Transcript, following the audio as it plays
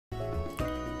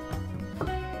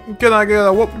Can I get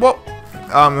a whoop whoop?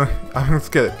 I'm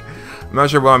just kidding. I'm not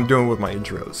sure what I'm doing with my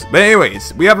intros. But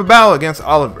anyways, we have a battle against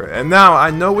Oliver, and now I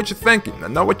know what you're thinking.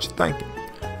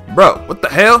 Bro, what the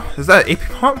hell? Is that an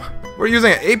Ambipom? What are you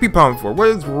using an Ambipom for? What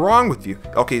is wrong with you?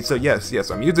 Okay, so yes,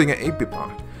 I'm using an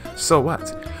Ambipom. So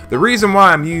what? The reason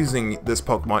why I'm using this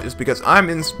Pokemon is because I'm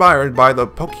inspired by the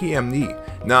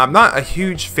Pokémon. Now, I'm not a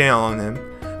huge fan on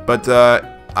him, but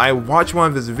I watched one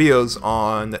of his videos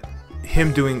on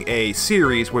him doing a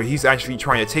series where he's actually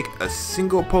trying to take a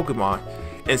single Pokemon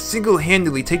and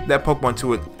single-handedly take that Pokemon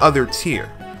to another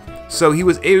tier. So he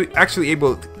was actually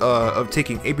able of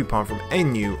taking Ambipom from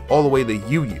NU all the way to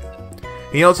UU.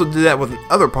 He also did that with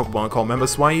another Pokemon called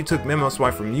Mamoswine. He took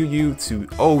Mamoswine from UU to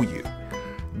OU.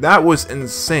 That was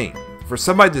insane. For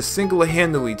somebody to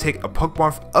single-handedly take a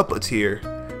Pokemon up a tier,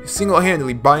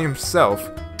 single-handedly by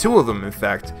himself, two of them in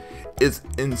fact, is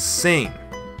insane.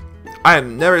 I have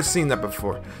never seen that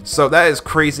before. So that is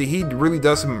crazy. He really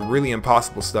does some really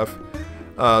impossible stuff.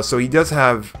 So he did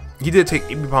take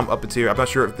Ambipom up a tier. I'm not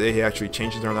sure if they actually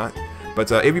changed it or not. But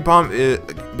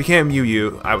Ambipom became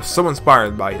UU. I was so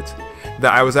inspired by it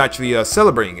that I was actually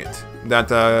celebrating it.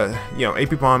 That you know,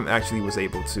 Ambipom actually was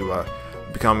able to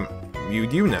become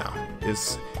UU now.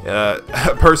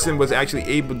 A person was actually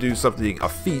able to do something, a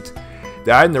feat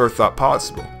that I never thought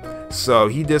possible. So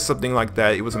he did something like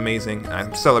that. It was amazing.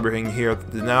 I'm celebrating here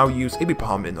to now use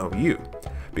Ambipom in OU.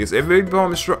 Because if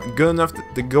Ambipom is good enough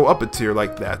to go up a tier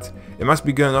like that, it must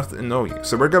be good enough in OU.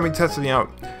 So we're going to be testing out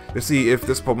to see if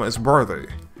this Pokemon is worthy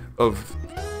of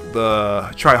the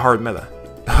try-hard meta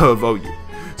of OU.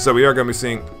 So we are going to be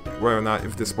seeing whether or not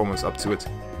if this Pokemon is up to it.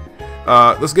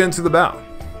 Let's get into the battle.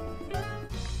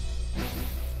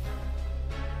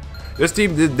 This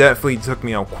team definitely took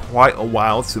me quite a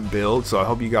while to build, so I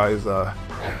hope you guys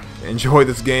enjoy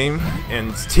this game.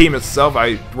 And this team itself,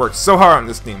 I worked so hard on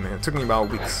this team, man. It took me about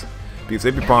weeks. Because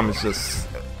Ambipom is just,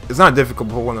 it's not a difficult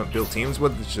Pokemon to build teams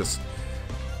with, it's just,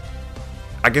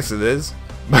 I guess it is.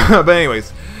 But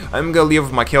anyways, I'm going to leave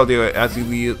with my Keldeo as he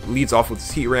leads off with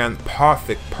his Heatran.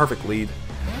 Perfect lead.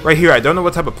 Right here, I don't know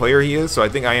what type of player he is, so I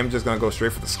think I am just going to go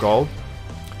straight for the Scald.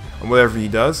 And whatever he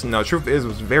does. Now, the truth is, it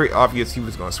was very obvious he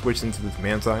was going to switch into this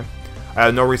Mantine. I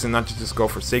had no reason not to just go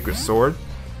for Sacred Sword.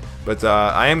 But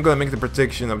I am going to make the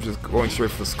prediction of just going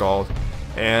straight for the Scald.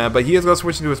 But he is going to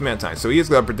switch into his Mantine. So he is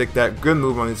going to predict that. Good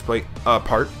move on his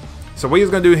part. So what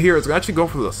he's going to do here is actually go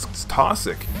for the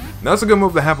Toxic. Now, that's a good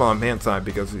move to have on a Mantine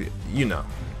because, you know,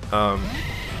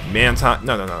 Mantine,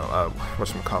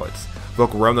 whatchamacallits,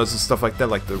 Volcaronas and stuff like that,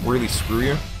 like to really screw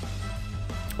you.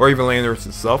 Or even Landorus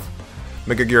itself.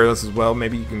 Mega Gyarados as well,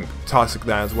 maybe you can Toxic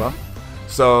that as well.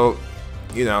 So,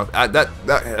 you know, that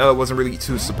wasn't really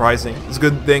too surprising. It's a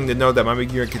good thing to know that my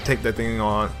Mega Gyarados can take that thing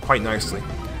on quite nicely.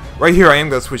 Right here, I am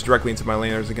going to switch directly into my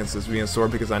Landorus against this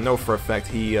Venusaur because I know for a fact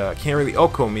he can't really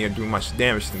OHKO me or do much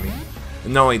damage to me.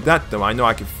 And not only that, though, I know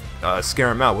I can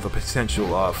scare him out with a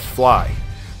potential Fly.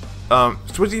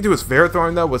 Switching to his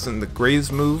Ferrothorn, though, wasn't the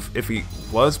greatest move if he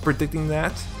was predicting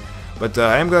that. But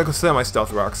I am going to consider my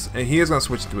Stealth Rocks, and he is going to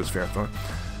switch to his Ferrothorn.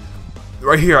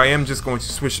 Right here, I am just going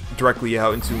to switch directly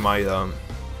out into my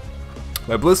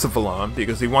my Blissifalon,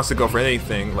 because he wants to go for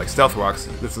anything like Stealth Rocks.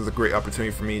 This is a great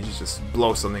opportunity for me to just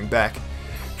blow something back.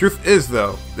 Truth is,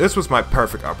 though, this was my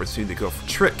perfect opportunity to go for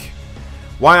Trick.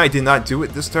 Why I did not do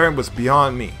it this turn was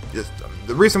beyond me.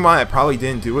 The reason why I probably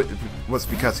didn't do it was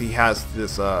because he has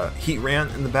this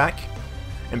Heatran in the back.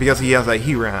 And because he has that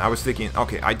Heatran, I was thinking,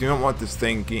 okay, I do not want this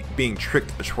thing being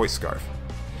tricked a Choice Scarf.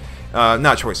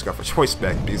 Not Choice Scarf, a Choice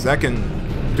Spec, because that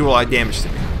can do a lot of damage to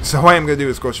me. So what I'm going to do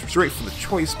is go straight for the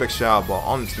Choice Spec Shadow Ball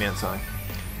on this Mantine.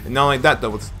 And not only that,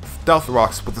 though, with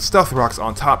the Stealth Rocks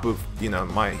on top of, you know,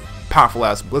 my powerful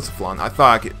ass Blissiflon, I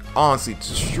thought I could honestly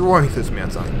destroy this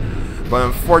Mantine. But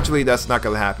unfortunately, that's not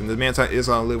going to happen. The Mantine is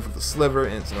going to live with the Sliver,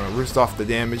 and it's going to roost off the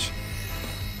damage.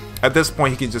 At this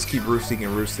point, he can just keep roosting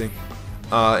and roosting.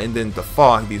 And then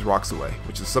defog these rocks away,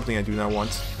 which is something I do not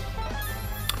want.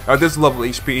 At this level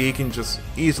HP, he can just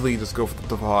easily just go for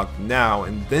the defog now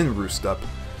and then roost up.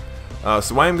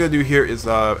 So what I'm going to do here is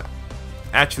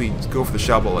actually go for the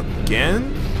Shadow Ball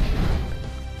again.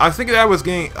 I was thinking I was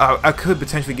getting, I could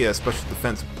potentially get a special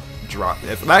defense drop.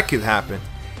 If that could happen,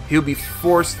 he'll be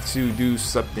forced to do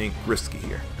something risky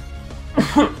here.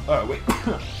 Wait.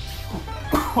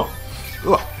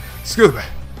 Excuse me.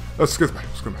 Excuse me.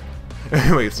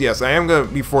 Anyways, yes, I am going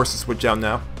to be forced to switch out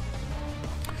now.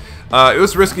 It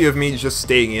was risky of me just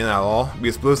staying in at all,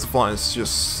 because Blissiflon is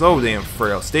just so damn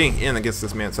frail. Staying in against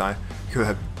this Mantine could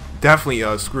have definitely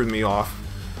screwed me off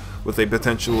with a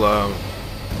potential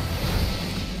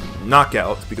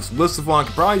knockout, because Blissiflon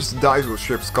could probably just die with a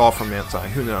Strip Skull from Mantine,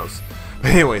 who knows.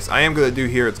 But anyways, I am gonna do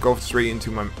here is go straight into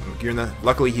my Magearna.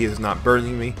 Luckily, he is not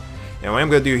burning me. And what I'm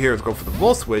gonna do here is go for the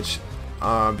Volt Switch,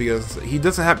 because he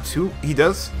doesn't have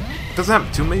doesn't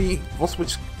have too many Volt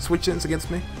switch-ins against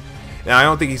me. And I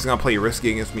don't think he's gonna play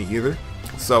risky against me either.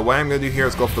 So what I'm gonna do here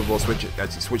is go for the Volt Switch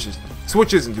as he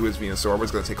switches into his Venusaur, which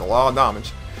is gonna take a lot of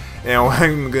damage. And what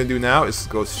I'm gonna do now is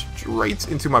go straight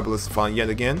into my Ballistifon yet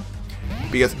again,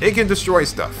 because it can destroy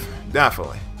stuff,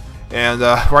 definitely. And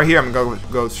right here, I'm gonna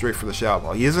go straight for the Shadow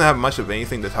Ball. He doesn't have much of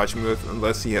anything to touch me with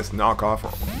unless he has Knockoff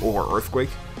or Earthquake.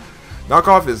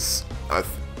 Knockoff is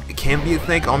it can be a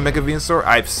thing on Mega Venusaur.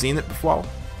 I've seen it before,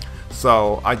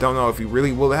 so I don't know if he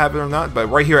really will have it or not. But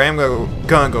right here, I am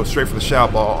gonna go straight for the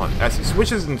Shadow Ball as he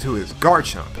switches into his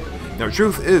Garchomp. Now, the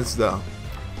truth is though,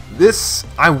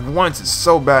 I wanted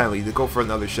so badly to go for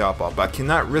another Shadow Ball, but I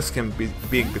cannot risk him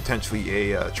being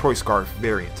potentially a Choice Scarf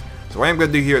variant. So what I'm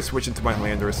going to do here is switch into my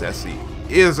Landorus as he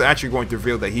is actually going to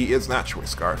reveal that he is not Choice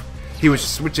Scarf. He was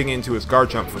switching into his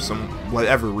Garchomp for some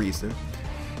whatever reason.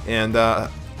 And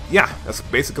yeah, that's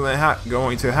basically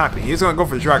going to happen. He's going to go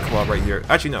for the Dragon Claw right here.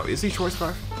 Actually no, is he Choice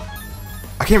Scarf?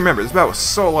 I can't remember. This battle was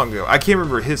so long ago. I can't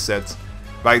remember his sets,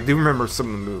 but I do remember some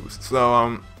of the moves.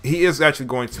 So he is actually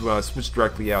going to switch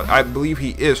directly out. I believe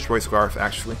he is Choice Scarf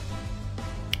actually,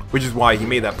 which is why he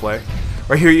made that play.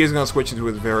 Right here he is going to switch into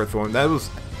his Verathorn.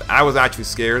 I was actually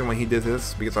scared when he did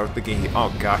this because I was thinking,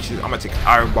 oh gosh, I'm gonna take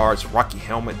Iron Bar's Rocky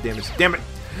Helmet damage, damn it!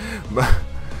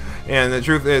 And the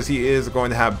truth is, he is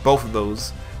going to have both of those,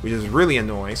 which is really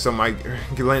annoying. So my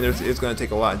Landorus is going to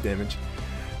take a lot of damage.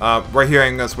 Right here,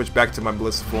 I'm going to switch back to my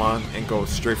Ballistifon and go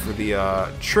straight for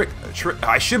the Trick.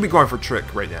 I should be going for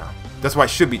Trick right now. That's what I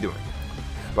should be doing.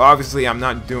 But obviously, I'm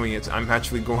not doing it. I'm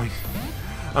actually going.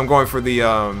 I'm going for the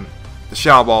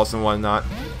Shadow Balls and whatnot,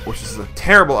 which is a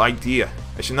terrible idea.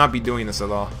 I should not be doing this at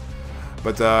all.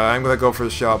 But I'm going to go for the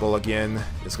Shadow Ball again.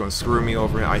 It's going to screw me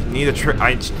over. I need a trick.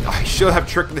 I should have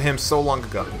tricked him so long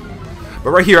ago.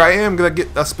 But right here, I am going to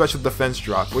get a special defense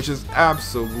drop, which is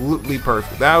absolutely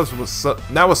perfect. That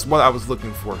was what I was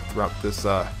looking for throughout this,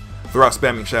 throughout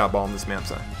spamming Shadow Ball on this map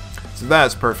side. So that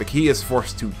is perfect. He is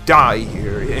forced to die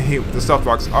here. The Stealth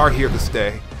Rocks are here to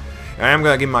stay. And I am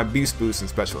going to give him my Beast Boost and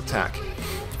special attack.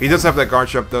 He does have that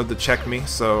Garchomp though to check me,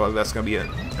 so that's gonna be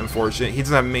unfortunate. He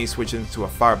doesn't have many switch into a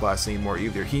Fire Blast anymore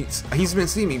either. He's been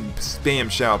seeing me spam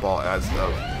Shadow Ball as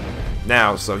of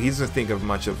now, so he doesn't think of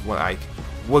much of what I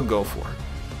would go for,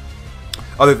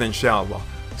 other than Shadow Ball.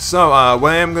 So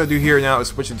what I am gonna do here now is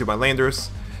switch into my Landorus.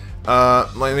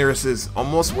 Landorus is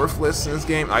almost worthless in this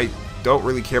game. I don't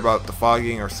really care about the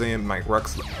fogging or seeing my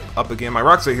Rocks up again. My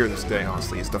Rocks are here to stay,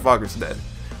 honestly. It's the Fogger's dead.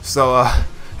 So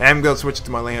I'm going to switch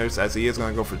to my Landorus as he is going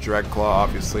to go for Dragon Claw,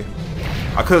 obviously.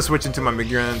 I could have switched into my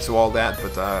Magearna and all that,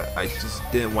 but I just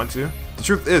didn't want to. The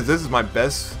truth is, this is my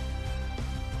best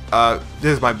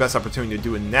opportunity to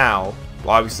do it now.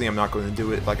 Well, obviously, I'm not going to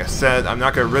do it. Like I said, I'm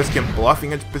not going to risk him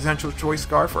bluffing a potential Choice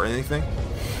Scarf or anything.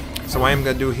 So what I'm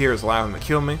going to do here is allow him to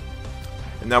kill me.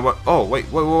 And now what? Oh, wait,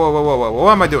 whoa,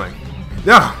 what am I doing?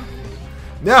 No,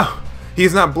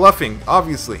 he's not bluffing,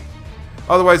 obviously.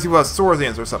 Otherwise, he was Swords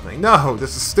Dance or something. No,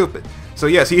 this is stupid. So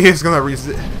yes, he is going to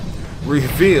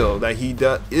reveal that he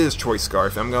is Choice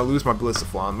Scarf. I'm going to lose my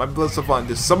Ballistifon. My Ballistifon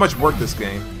did so much work this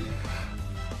game.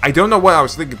 I don't know what I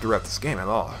was thinking throughout this game at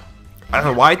all. I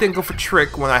don't know why I didn't go for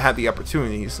Trick when I had the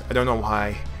opportunities. I don't know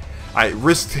why I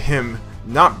risked him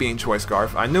not being Choice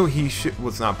Scarf. I knew he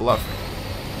was not bluffing.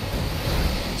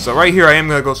 So right here, I am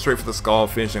going to go straight for the Skull,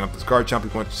 finishing up this Garchomp.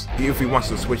 If he wants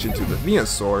to switch into the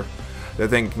Venusaur, that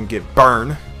thing can get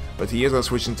burned, but he is going to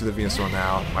switch into the Venusaur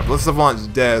now. My Ballistifon is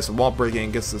dead, so wall breaking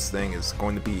against this thing is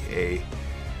going to be a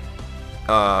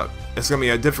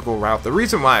difficult route. The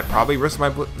reason why I probably risk my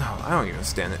no, I don't even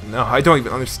understand it. No, I don't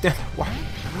even understand it.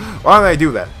 Why did I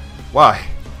do that? Why?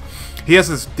 He has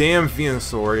this damn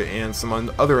Venusaur and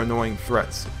some other annoying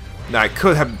threats that I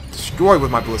could have destroyed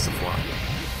with my Ballistifon.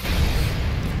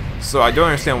 So I don't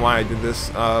understand why I did this,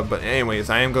 but anyways,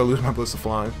 I am going to lose my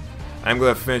Ballistifon. I'm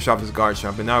going to finish off his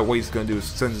Garchomp, and now what he's going to do is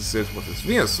synthesis with his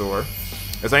Venusaur,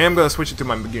 as I am going to switch it to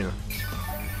my Magearna.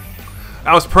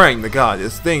 I was praying to God,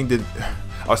 this thing did...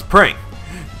 I was praying,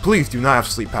 please do not have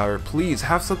Sleep Powder, please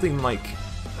have something like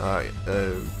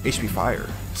HP Fire.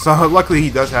 So luckily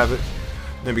he does have it,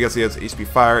 and because he has HP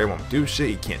Fire, it won't do shit,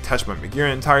 he can't touch my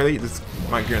Magearna entirely.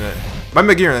 My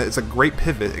Magearna is a great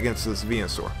pivot against this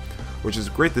Venusaur, which is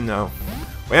great to know.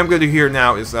 What I'm going to do here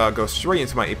now is go straight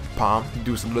into my Ambipom and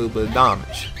do some little bit of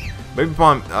damage. My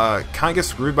Ambipom kind of gets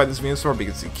screwed by this Venusaur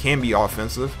because it can be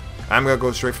offensive. I'm going to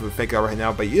go straight for the Fake Out right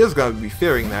now, but he is going to be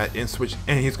fearing that and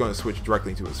he's going to switch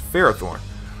directly into his Ferrothorn.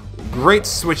 Great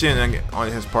switch in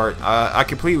on his part. I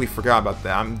completely forgot about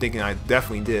that. I'm thinking I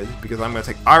definitely did, because I'm going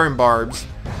to take Iron Barbs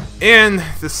and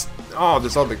this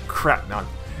other crap. Now,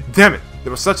 damn it.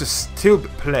 There was such a stupid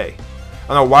play. I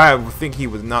don't know why I would think he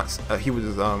was not, he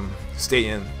would stay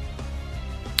in.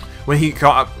 When he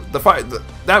caught the fight,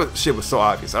 that shit was so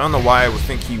obvious. I don't know why I would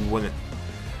think he wouldn't.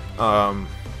 I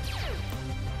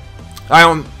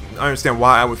don't understand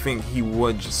why I would think he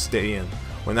would just stay in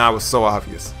when that was so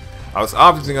obvious. I was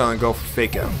obviously gonna go for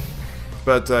fake out,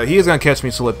 but he is gonna catch me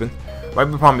slipping. My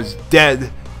Ambipom is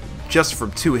dead just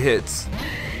from 2 hits.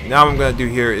 Now what I'm gonna do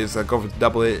here is go for the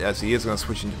double hit, as he is gonna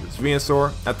switch into his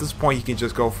Venusaur. At this point, he can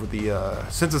just go for the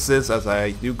synthesis, as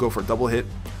I do go for a double hit,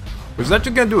 which is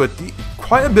actually gonna do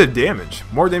quite a bit of damage,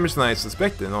 more damage than I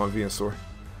suspected on Venusaur.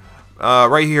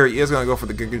 Right here, he is gonna go for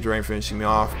the Giga Drain, finishing me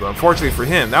off, but unfortunately for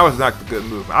him, that was not the good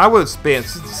move. I would have spammed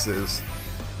synthesis,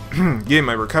 getting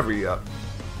my recovery up.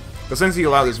 But since he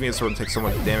allowed his Venusaur to take so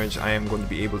much damage, I am going to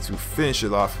be able to finish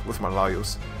it off with my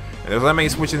Laios. And there's not many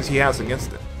switches he has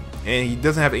against it. And he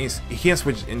doesn't have any, he can't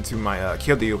switch into my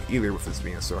kill deal either with his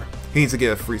Venusaur. He needs to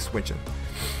get a free switch in.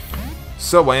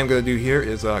 So what I am going to do here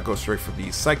is go straight for the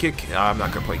Psychic. I'm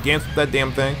not going to play games with that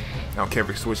damn thing. I don't care if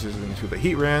it switches into the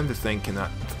Heatran. This thing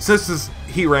cannot, since this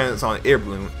Heatran is on an air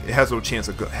balloon, it has no chance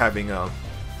of having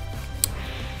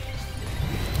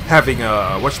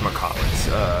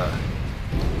whatchamacallit,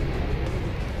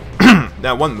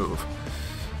 that one move.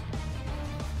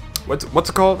 What's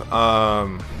it called?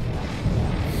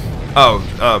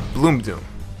 Bloom Doom.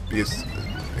 Because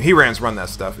Heatrans run that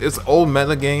stuff. It's old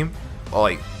meta game,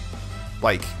 like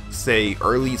say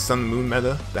early Sun and Moon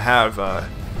meta, to have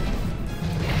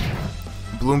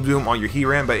Bloom Doom on your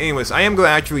Heatran. But anyways, I am gonna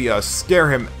actually scare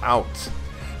him out.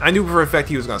 I knew for a fact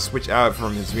he was gonna switch out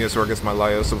from his Venusaur against my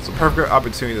Laios, so it's a perfect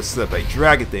opportunity to set up a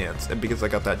Dragon Dance. And because I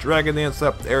got that Dragon Dance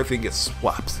up, everything gets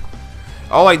swapped.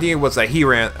 All I needed was that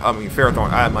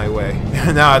Ferrothorn out of my way.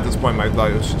 Now at this point, my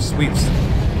Laios sweeps.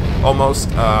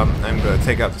 Almost. I'm gonna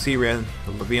take out the Heatran.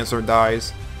 The Venusaur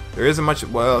dies. There isn't much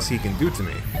what else he can do to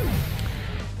me.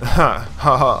 Ha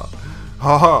ha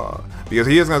ha ha. Because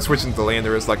he is gonna switch into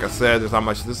Landorus. Like I said, there's not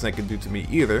much this thing can do to me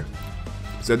either.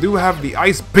 So I do have the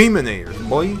Ice Beaminator,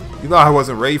 boy. You thought I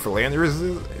wasn't ready for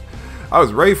Landorus? I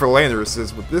was ready for Landorus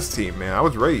with this team, man. I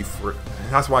was ready for it.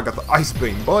 And that's why I got the Ice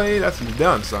Beam, boy. That's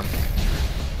done, son.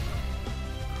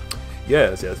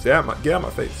 Yes, get out of my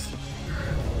face.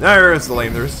 There's the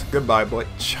Landorus. Goodbye,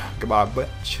 Blitch. Goodbye,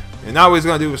 Blitch. And now what he's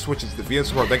gonna do is switch into the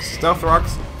Venusaur thanks to Stealth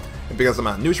Rocks. And because I'm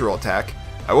a neutral attack,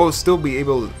 I will still be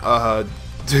able to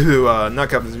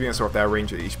knock out this Venusaur with that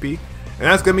range of HP. And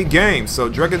that's gonna be game. So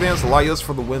Dragon Dance Laios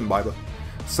for the win, Bible.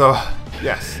 So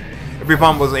yes,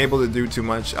 Ambipom wasn't able to do too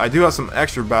much. I do have some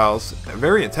extra battles,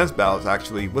 very intense battles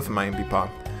actually, with my Ambipom.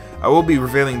 I will be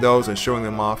revealing those and showing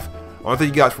them off. I want to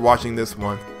thank you guys for watching this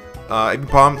one.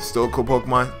 Ambipom, still a cool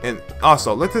Pokemon, and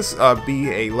also let this be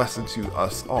a lesson to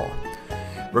us all.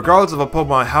 Regardless of a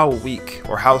Pokemon how weak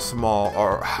or how small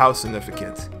or how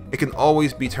significant, it can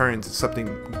always be turned into something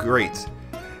great,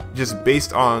 just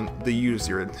based on the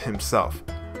user himself.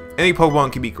 Any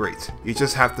Pokemon can be great. You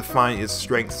just have to find its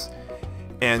strengths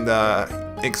and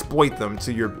exploit them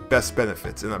to your best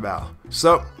benefits in a battle.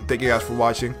 So, thank you guys for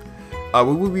watching.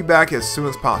 We will be back as soon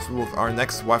as possible with our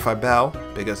next Wi-Fi battle,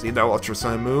 because Ultra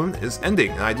Sun and Moon is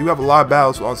ending, and I do have a lot of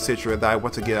battles on Citra that I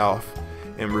want to get off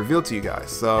and reveal to you guys.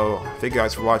 So, thank you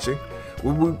guys for watching.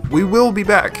 We will be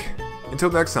back.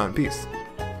 Until next time, peace.